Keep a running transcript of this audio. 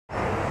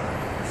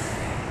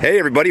Hey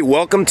everybody,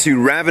 welcome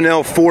to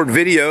Ravenel Ford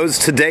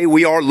videos. Today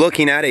we are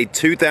looking at a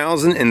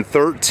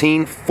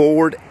 2013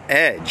 Ford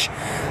Edge.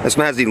 This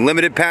one has the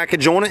limited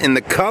package on it and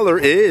the color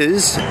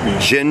is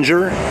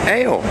ginger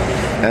ale.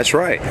 That's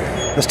right.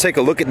 Let's take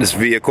a look at this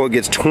vehicle. It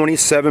gets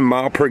 27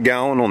 miles per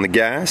gallon on the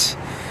gas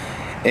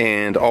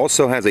and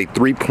also has a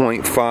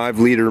 3.5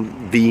 liter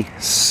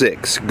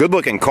V6. Good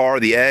looking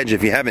car, the Edge.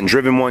 If you haven't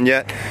driven one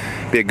yet,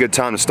 be a good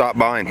time to stop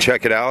by and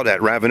check it out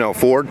at Ravenel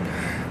Ford.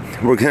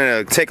 We're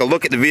going to take a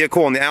look at the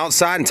vehicle on the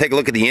outside and take a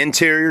look at the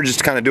interior, just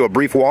to kind of do a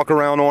brief walk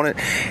around on it,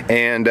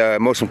 and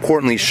most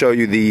importantly show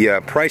you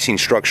the pricing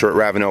structure at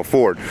Ravenel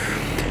Ford.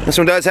 This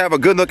one does have a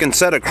good looking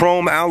set of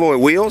chrome alloy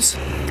wheels.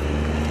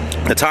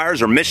 The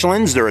tires are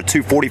Michelin's. They're a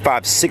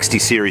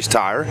 245/60 series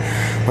tire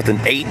with an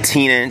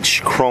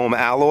 18-inch chrome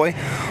alloy.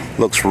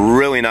 Looks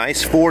really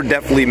nice. Ford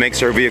definitely makes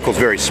their vehicles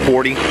very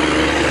sporty.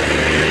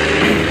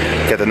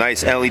 Got the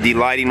nice LED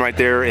lighting right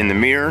there in the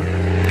mirror.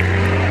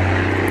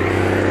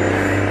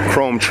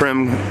 Chrome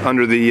trim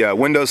under the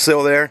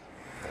windowsill there.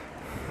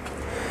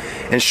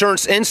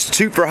 Insurance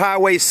Institute for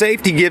Highway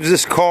Safety gives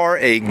this car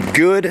a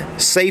good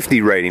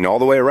safety rating all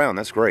the way around.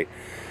 That's great.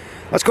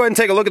 Let's go ahead and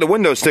take a look at the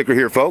window sticker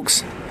here,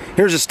 folks.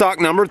 Here's a stock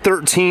number,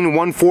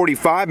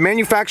 13145.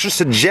 Manufacturer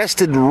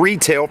suggested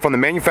retail from the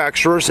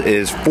manufacturers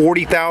is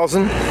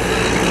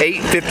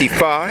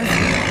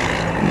 $40,855.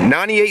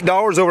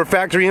 $98 over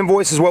factory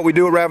invoice is what we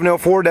do at Ravenel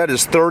Ford. That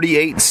is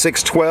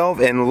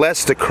 $38,612, and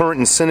less the current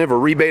incentive or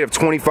rebate of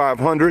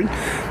 $2,500.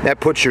 That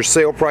puts your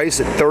sale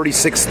price at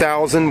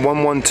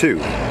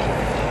 $36,112.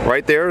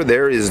 Right there,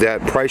 there is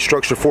that price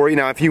structure for you.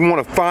 Now, if you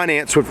want to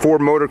finance with Ford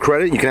Motor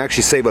Credit, you can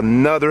actually save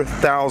another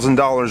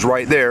 $1,000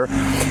 right there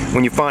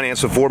when you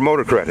finance with Ford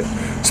Motor Credit.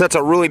 So that's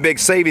a really big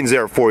savings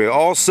there for you.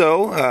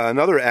 Also,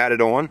 another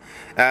add-on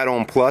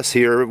plus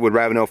here with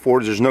Ravenel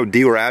Ford is there's no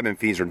dealer admin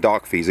fees or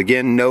dock fees.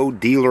 Again, no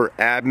dealer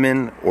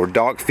admin or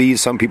dock fees.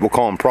 Some people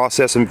call them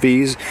processing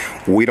fees.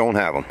 We don't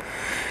have them.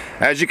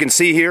 As you can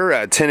see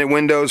here, tinted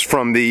windows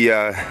from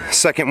the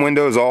second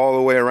windows all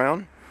the way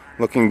around.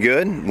 Looking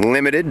good.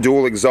 Limited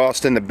dual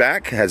exhaust in the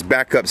back. Has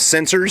backup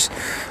sensors.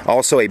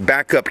 Also a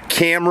backup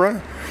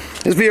camera.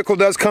 This vehicle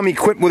does come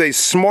equipped with a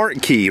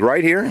smart key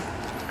right here.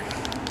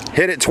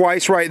 Hit it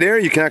twice right there.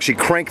 You can actually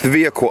crank the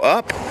vehicle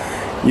up.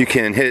 You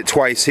can hit it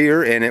twice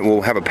here and it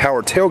will have a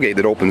power tailgate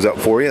that opens up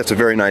for you. That's a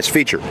very nice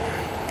feature.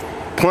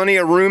 Plenty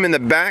of room in the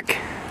back.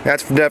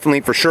 That's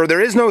definitely for sure.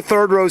 There is no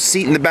third row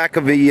seat in the back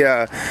of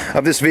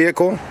this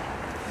vehicle.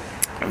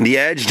 The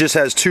Edge just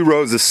has 2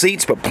 rows of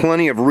seats, but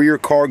plenty of rear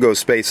cargo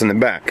space in the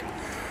back.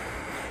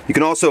 You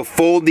can also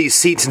fold these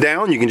seats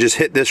down. You can just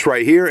hit this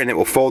right here and it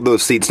will fold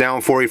those seats down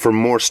for you for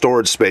more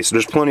storage space. So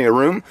there's plenty of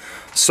room.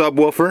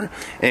 Subwoofer,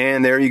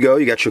 and there you go.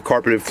 You got your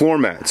carpeted floor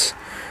mats.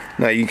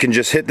 Now you can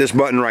just hit this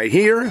button right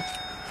here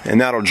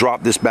and that'll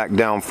drop this back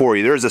down for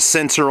you. There's a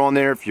sensor on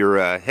there. If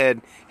your head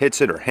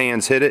hits it or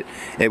hands hit it,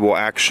 it will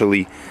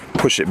actually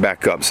push it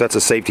back up. So that's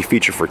a safety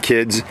feature for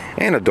kids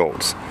and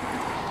adults.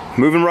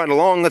 Moving right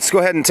along, let's go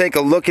ahead and take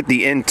a look at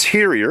the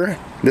interior.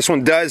 This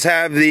one does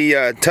have the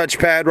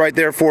touchpad right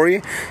there for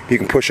you. You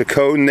can push a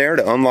code in there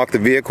to unlock the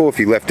vehicle if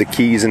you left the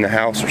keys in the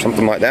house or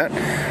something like that.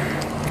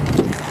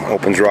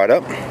 Opens right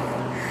up.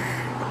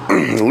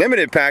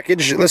 Limited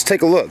package, let's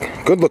take a look.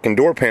 Good looking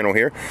door panel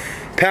here.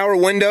 Power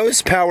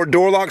windows, power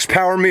door locks,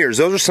 power mirrors.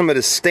 Those are some of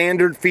the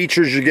standard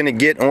features you're going to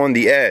get on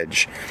the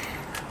Edge.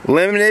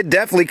 Limited,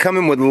 definitely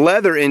coming with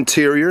leather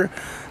interior.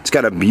 It's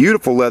got a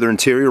beautiful leather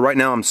interior. Right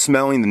now I'm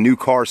smelling the new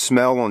car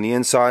smell on the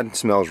inside. It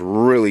smells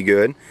really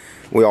good.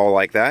 We all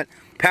like that.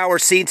 Power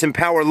seats and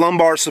power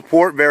lumbar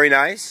support, very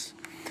nice.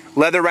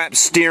 Leather wrapped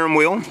steering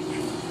wheel.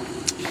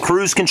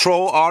 Cruise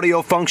control,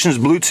 audio functions,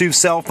 Bluetooth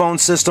cell phone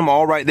system,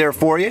 all right there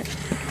for you.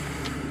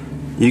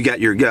 You got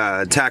your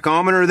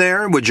tachometer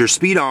there with your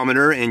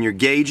speedometer and your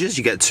gauges.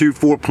 You got 2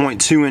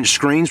 4.2-inch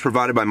screens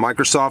provided by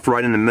Microsoft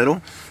right in the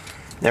middle.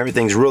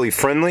 Everything's really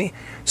friendly.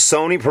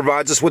 Sony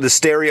provides us with a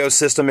stereo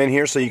system in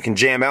here so you can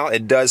jam out.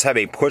 It does have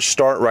a push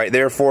start right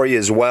there for you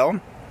as well.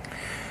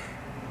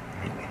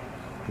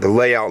 The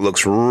layout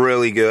looks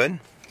really good.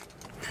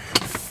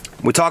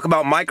 We talk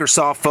about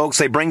Microsoft, folks.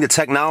 They bring the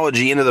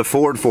technology into the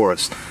Ford for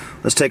us.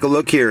 Let's take a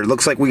look here. It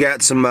looks like we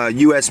got some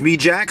USB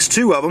jacks,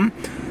 2 of them.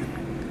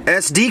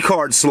 SD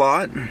card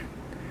slot,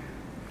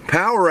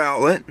 power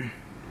outlet,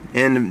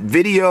 and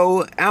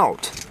video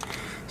out.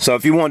 So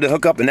if you wanted to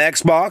hook up an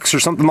Xbox or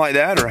something like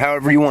that, or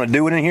however you want to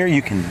do it in here,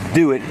 you can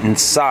do it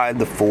inside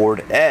the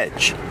Ford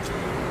Edge.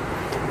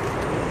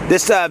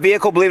 This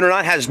vehicle, believe it or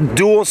not, has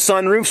dual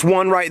sunroofs,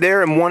 one right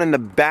there and one in the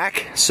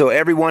back, so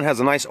everyone has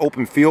a nice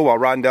open feel while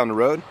riding down the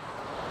road.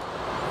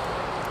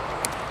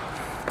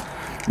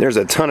 There's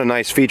a ton of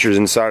nice features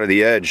inside of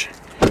the Edge.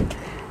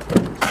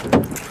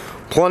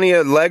 Plenty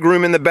of leg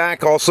room in the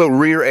back, also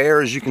rear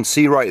air as you can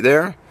see right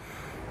there.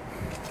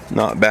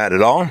 Not bad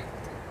at all.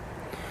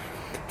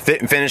 Fit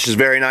and finish is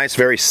very nice,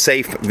 very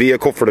safe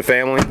vehicle for the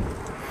family.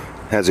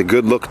 Has a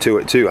good look to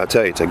it too, I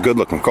tell you, it's a good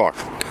looking car.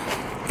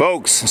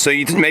 Folks, so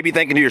you may be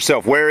thinking to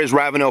yourself, where is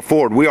Ravenel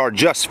Ford? We are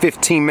just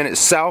 15 minutes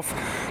south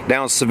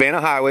down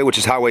Savannah Highway, which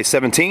is Highway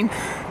 17,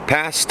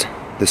 past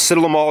the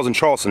Citadel Malls in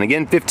Charleston.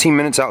 Again, 15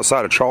 minutes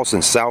outside of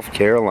Charleston, South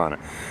Carolina.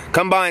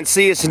 Come by and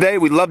see us today.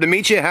 We'd love to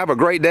meet you. Have a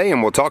great day,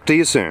 and we'll talk to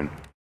you soon.